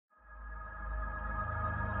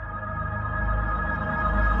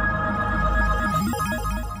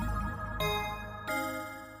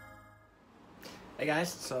Hey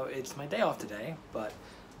guys, so it's my day off today, but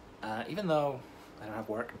even though I don't have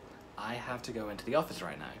work, I have to go into the office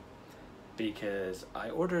right now because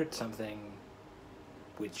I ordered something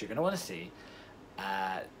which you're going to want to see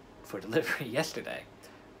for delivery yesterday,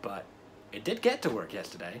 but it did get to work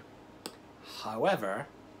yesterday. However,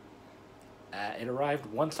 it arrived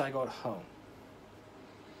once I got home.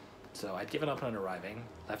 So I'd given up on arriving,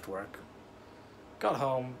 left work, got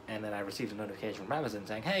home, and then I received a notification from Amazon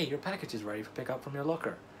saying, hey, your package is ready for pickup from your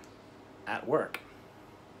locker at work.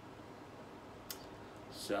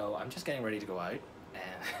 So I'm just getting ready to go out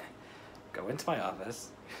and go into my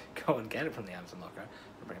office, go and get it from the Amazon locker,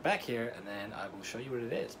 and bring it back here, and then I will show you what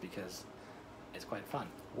it is because it's quite fun.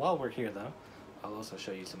 While we're here though, I'll also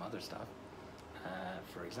show you some other stuff.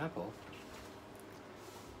 For example,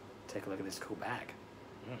 take a look at this cool bag.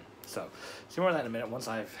 So, see more of that in a minute once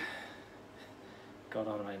I've got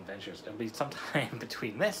on my adventures. It'll be sometime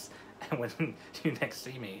between this and when you next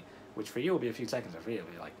see me, which for you will be a few seconds, or for you it'll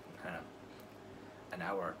be like, I don't know, an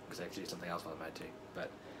hour, because I have to do something else while I'm about to. But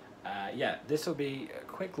yeah, this will be a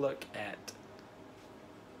quick look at,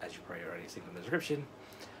 as you probably already seen from the description,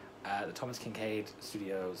 the Thomas Kinkade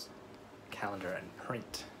Studios calendar and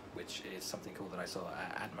print, which is something cool that I saw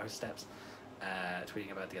at Mouse Steps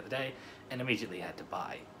tweeting about the other day, and immediately had to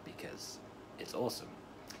buy because it's awesome,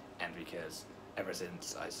 and because ever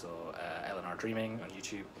since I saw Eleanor Dreaming on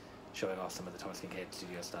YouTube showing off some of the Thomas Kinkade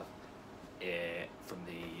Studio stuff from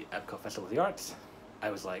the Epcot Festival of the Arts,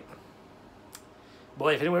 I was like,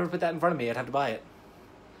 boy, if anyone ever put that in front of me, I'd have to buy it.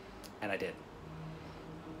 And I did.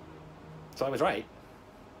 So I was right.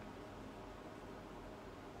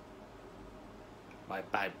 My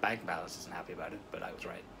bank balance isn't happy about it, but I was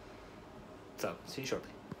right. So, see you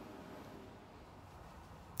shortly.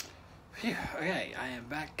 Phew, okay, I am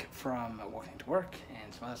back from walking to work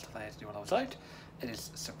and some other stuff I had to do while I was out. It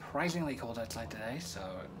is surprisingly cold outside today, so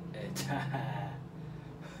it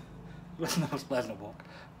wasn't the most pleasant walk,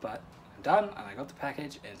 but I'm done and I got the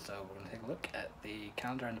package, and so we're going to take a look at the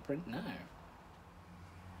calendar and the print now.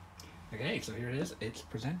 Okay, so here it is. It's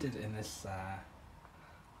presented in this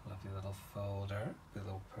lovely little folder with a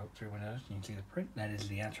little poke through windows. You can see the print. That is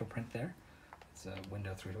the actual print there. It's a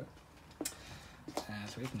window through to it.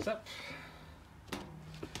 So we open this up.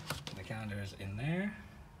 The calendar is in there.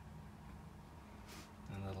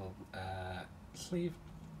 And a little sleeve.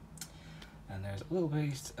 And there's a little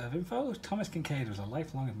piece of info. Thomas Kinkade was a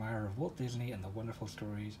lifelong admirer of Walt Disney and the wonderful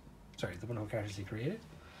characters he created.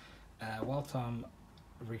 While Tom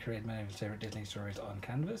recreated many of his favorite Disney stories on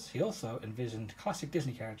canvas, he also envisioned classic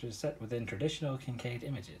Disney characters set within traditional Kinkade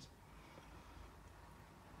images.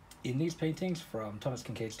 In these paintings from Thomas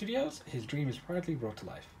Kinkade Studios, his dream is proudly brought to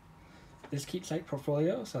life. This keepsake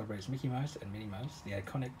portfolio celebrates Mickey Mouse and Minnie Mouse, the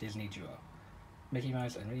iconic Disney duo. Mickey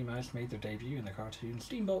Mouse and Minnie Mouse made their debut in the cartoon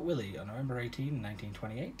Steamboat Willie on November 18,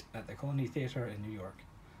 1928 at the Colony Theatre in New York.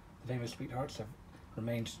 The famous sweethearts have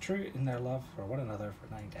remained true in their love for one another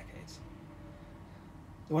for 9 decades.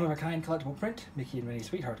 The one-of-a-kind collectible print, Mickey and Minnie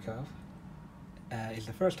Sweetheart Cove, is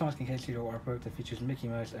the first Thomas Kinkade Studio artwork that features Mickey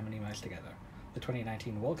Mouse and Minnie Mouse together. The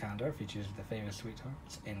 2019 wall calendar features the famous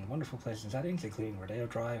sweethearts in wonderful places and settings, including Rodeo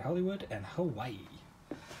Drive, Hollywood, and Hawaii.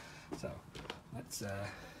 So, let's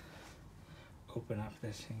open up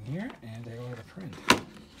this thing here and take a look at the print.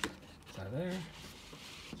 So there,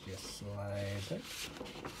 just slide it.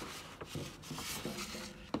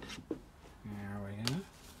 There we go.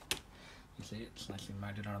 You see it's nicely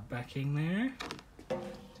mounted on a backing there to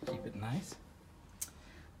keep it nice.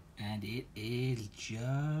 And it is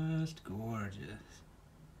just gorgeous.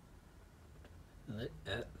 Look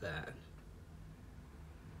at that.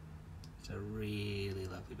 It's a really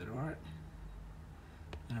lovely bit of art.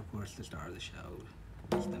 And of course the star of the show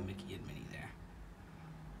is the Mickey and Minnie there.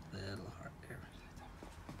 Little heart there.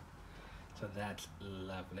 So that's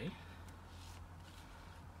lovely.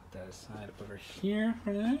 Put that aside over here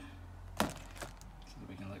for now, so that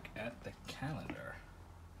we can look at the calendar.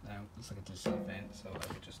 Now, looks like it's a cellophane, so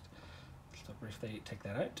I could just briefly take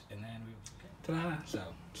that out, and then we ta-da! So,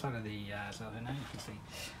 side of the cellophane now, you can see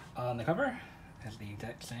on the cover, it has the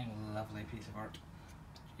exact same lovely piece of art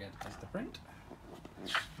that you get as the print.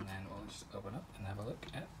 And then we'll just open up and have a look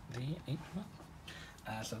at the ink.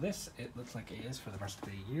 So this, it looks like it is for the rest of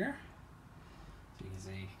the year. So you can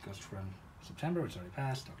see it goes from September, which is already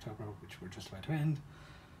passed, October, which we're just about to end,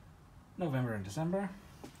 November and December.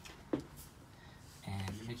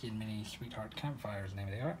 And Mickey and Minnie Sweetheart Campfire is the name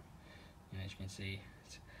of the art. And as you can see,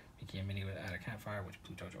 it's Mickey and Minnie at a campfire, which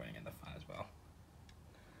Pluto joining in the fun as well.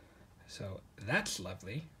 So that's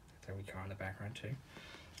lovely. There we are in the background too.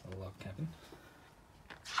 A log cabin.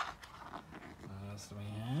 What else do we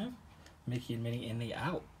have? Mickey and Minnie in the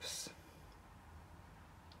Alps.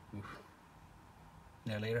 Oof.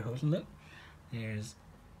 Now later, look. There's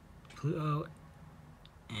Pluto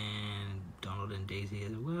and Donald and Daisy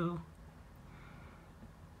as well.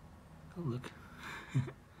 Oh look.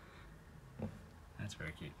 That's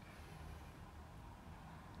very cute.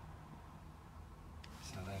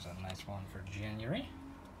 So there's a nice one for January.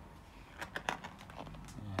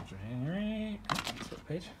 And for January, let's flip the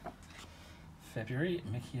page. February,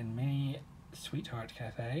 Mickey and Minnie Sweetheart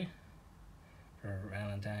Cafe for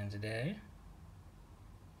Valentine's Day.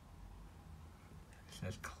 So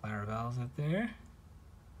there's Clarabelle's up there.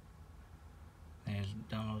 There's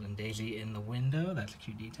Donald and Daisy in the window. That's a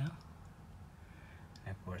cute detail.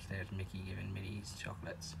 And of course, there's Mickey giving Minnie's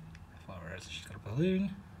chocolates. Flowers. She's got a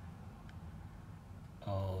balloon.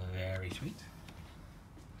 Oh, very sweet.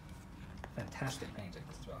 Fantastic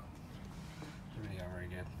paintings as well. They really are very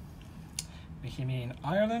good. Mickey and Minnie in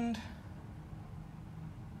Ireland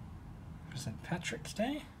for St. Patrick's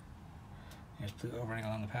Day. There's Pluto running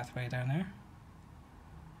along the pathway down there.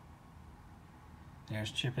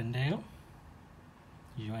 There's Chip and Dale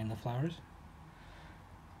enjoying the flowers.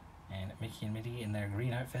 And Mickey and Minnie in their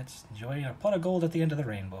green outfits enjoying a pot of gold at the end of the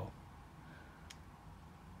rainbow.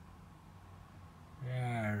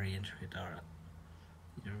 Very intricate, Dora.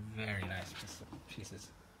 These are very nice pieces.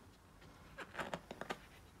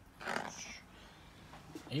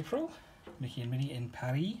 April, Mickey and Minnie in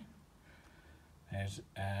Paris. There's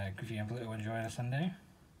Goofy and Pluto enjoying a Sunday.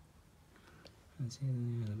 Can see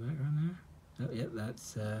in the background there. Oh, yep,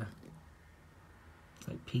 that's it's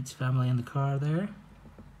like Pete's family in the car there.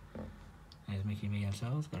 There's Mickey and Minnie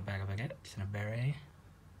themselves, got a bag of baguettes and a beret.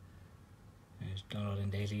 There's Donald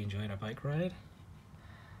and Daisy enjoying a bike ride.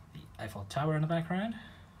 The Eiffel Tower in the background.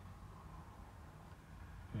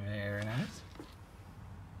 Very nice.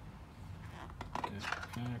 Okay,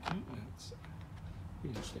 let's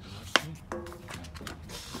just take a look.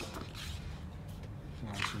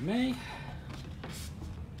 Flowers for May.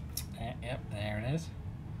 Yep, there it is.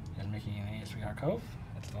 There's Mickey and Minnie Sweetheart Cove.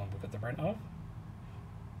 That's the one we put the print of.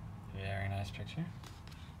 Very nice picture.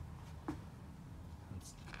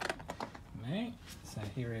 That's May. So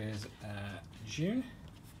here is June.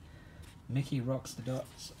 Minnie rocks the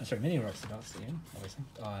dots again, obviously,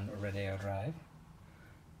 on Rodeo Drive.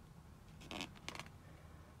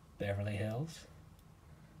 Beverly Hills.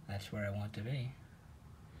 That's where I want to be.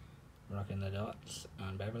 Rocking the dots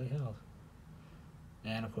on Beverly Hills.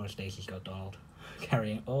 And of course Daisy's got Donald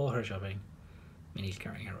carrying all her shopping. Minnie's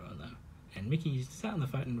carrying her own though. And Mickey's sat on the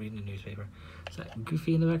fountain reading the newspaper. Is that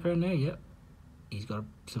Goofy in the background there? Yep. He's got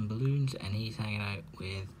some balloons and he's hanging out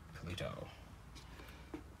with Pluto.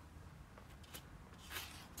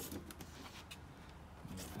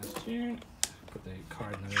 Past June. Put the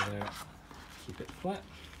card in the middle there. Keep it flat.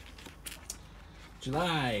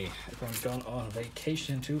 July. Everyone's gone on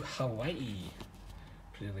vacation to Hawaii.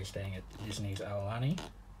 Presumably staying at Disney's Aulani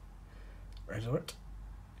Resort.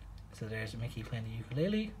 So there's Mickey playing the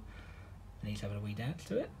ukulele. And he's having a wee dance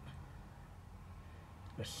to it.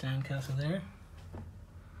 There's sandcastle there.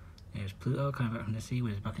 There's Pluto coming back from the sea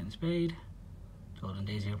with his bucket and spade. Donald and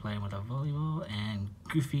Daisy are playing with a volleyball. And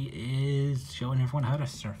Goofy is showing everyone how to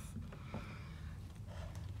surf.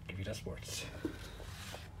 Goofy does sports.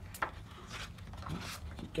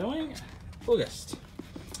 Keep going. August.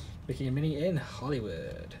 Mickey and Minnie in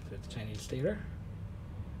Hollywood. There's the Chinese theater.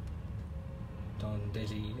 Donald and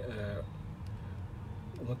Daisy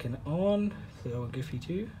looking on. Pluto and Goofy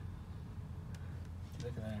too.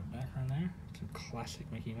 Look at that background there. Some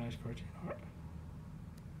classic Mickey Mouse cartoon art.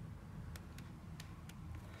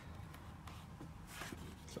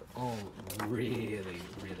 So all really,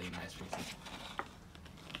 really nice pieces.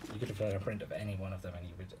 You could have had a print of any one of them and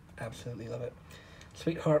you would absolutely love it.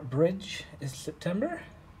 Sweetheart Bridge is September.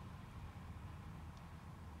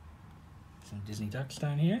 Some Disney ducks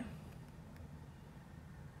down here.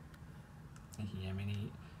 Mickey and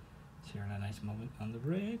Minnie sharing a nice moment on the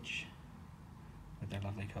bridge with their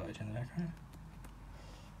lovely cottage in the background.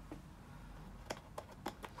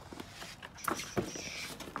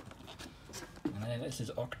 And then this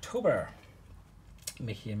is October.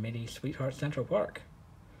 Mickey and Minnie Sweetheart Central Park.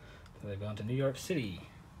 So they've gone to New York City.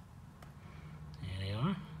 There they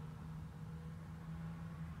are.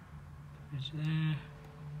 Bridge there.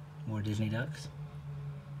 More Disney ducks.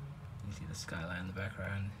 You see the skyline in the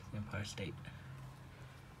background, the Empire State.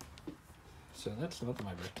 So that's the month of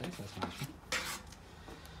my birthday, so that's nice.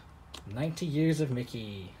 90 years of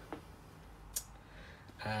Mickey.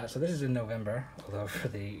 So this is in November, although for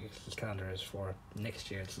the calendar is for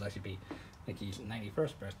next year. It's likely to be Mickey's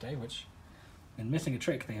 91st birthday, which, in missing a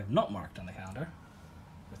trick, they have not marked on the calendar.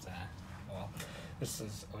 But well, this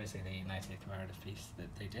is obviously the 90th commemorative piece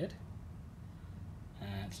that they did.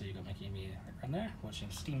 And so you got Mickey and me around there, watching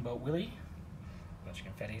Steamboat Willie, a bunch of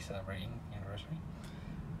confetti celebrating anniversary.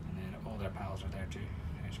 And then all their pals are there too.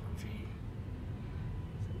 There's Goofy.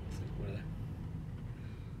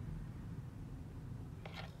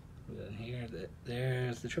 And here,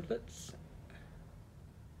 there's the triplets.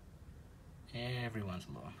 Everyone's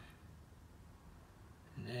along.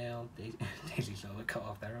 Now, Daisy saw it cut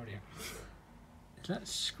off there earlier. Is that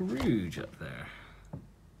Scrooge up there?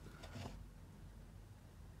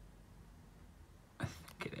 I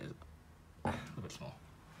think it is. A little bit small.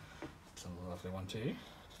 It's a lovely one too.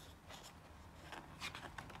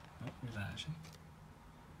 Oh, who's that actually?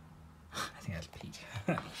 I think that's Pete.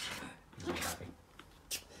 He's really happy.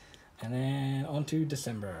 And then on to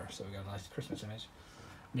December. So we got a nice Christmas image.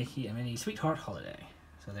 Mickey and Minnie Sweetheart Holiday.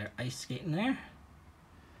 So they're ice skating there.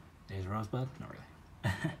 There's Rosebud, not really.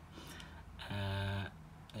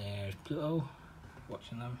 There's Pluto,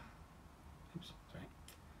 watching them. Oops, sorry.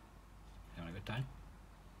 Having a good time.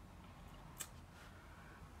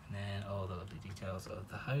 And then all the lovely details of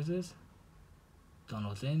the houses.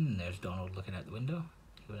 Donald's in, and there's Donald looking out the window,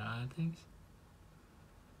 keeping an eye on things.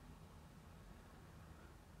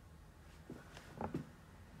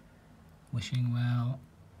 Wishing well.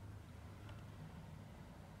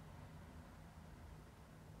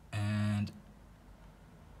 And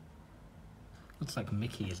looks like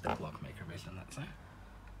Mickey is the block maker based on that, so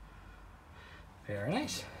very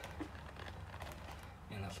nice.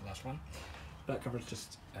 And that's the last one. That covers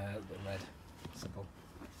just the red, simple.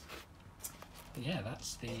 But yeah,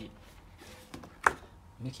 that's the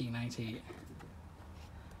Mickey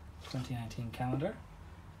 2019 calendar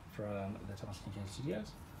from the Thomas Kinkade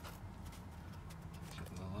Studios.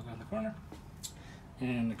 The logo in the corner,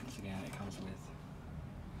 and once again it comes with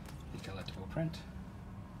the collectible print,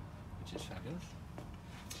 which is fabulous.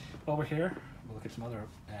 While we're here, we'll look at some other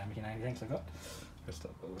Mickey 90 things I got. First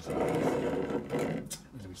up,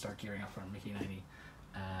 as we start gearing up for Mickey 90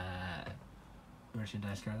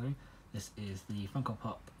 merchandise gathering. This is the Funko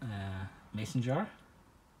Pop mason jar.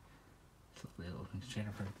 It's a little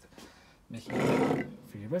container for Mickey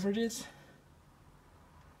for your beverages.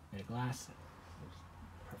 Made of glass.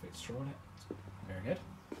 Perfect straw in it. Very good.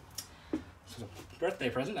 So the birthday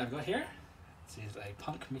present I've got here. This is a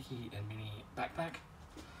Punk Mickey and Minnie backpack.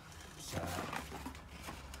 So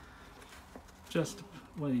just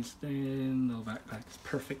one of these thin little backpacks,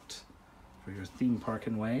 perfect for your theme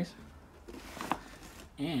parking ways.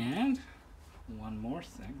 And one more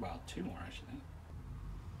thing, well, two more actually.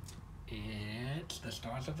 It's the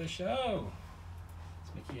stars of the show.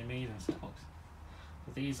 It's Mickey and me themselves.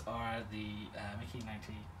 So these are the Mickey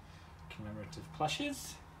 90 commemorative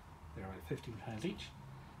plushes. They're about £15 each,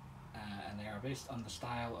 and they are based on the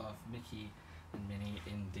style of Mickey and Minnie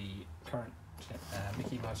in the current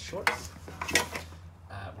Mickey Mouse shorts,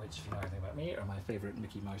 which, if you know anything about me, are my favourite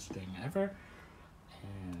Mickey Mouse thing ever.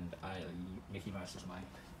 And Mickey Mouse is my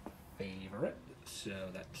favourite, so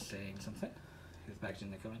that's saying something. Here's the packaging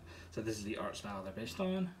they're coming. So this is the art style they're based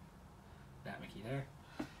on. That Mickey there,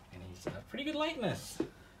 and he's pretty good likeness.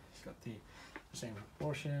 He's got the same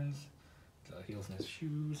proportions, the heels in his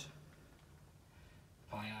shoes,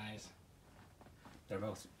 pie eyes. They're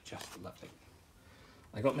both just lovely.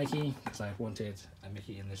 I got Mickey because I've wanted a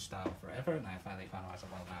Mickey in this style forever, and I finally found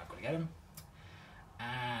myself, well, now I've got to get him.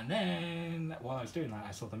 And then, while I was doing that,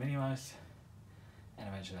 I saw the Minnie Mouse, and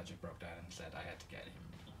eventually I just broke down and said I had to get him.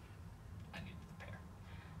 I needed the pair.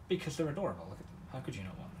 Because they're adorable, look at them. How could you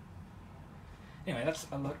not want them? Anyway, that's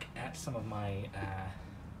a look at some of my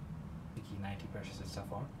Mickey 90 purchases so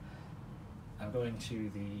far. I'm going to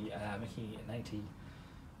the Mickey 90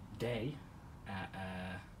 day at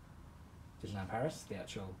Disneyland Paris,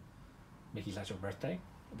 Mickey's actual birthday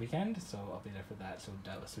weekend, so I'll be there for that, so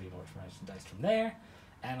doubtless there'll be more merchandise from there.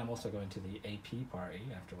 And I'm also going to the AP party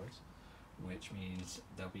afterwards, which means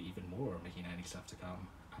there'll be even more Mickey 90 stuff to come,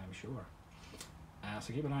 I'm sure.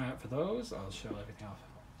 So keep an eye out for those. I'll show everything off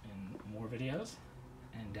in more videos,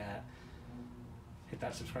 and hit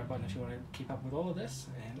that subscribe button if you want to keep up with all of this,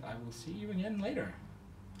 and I will see you again later.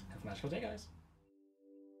 Have a magical day, guys.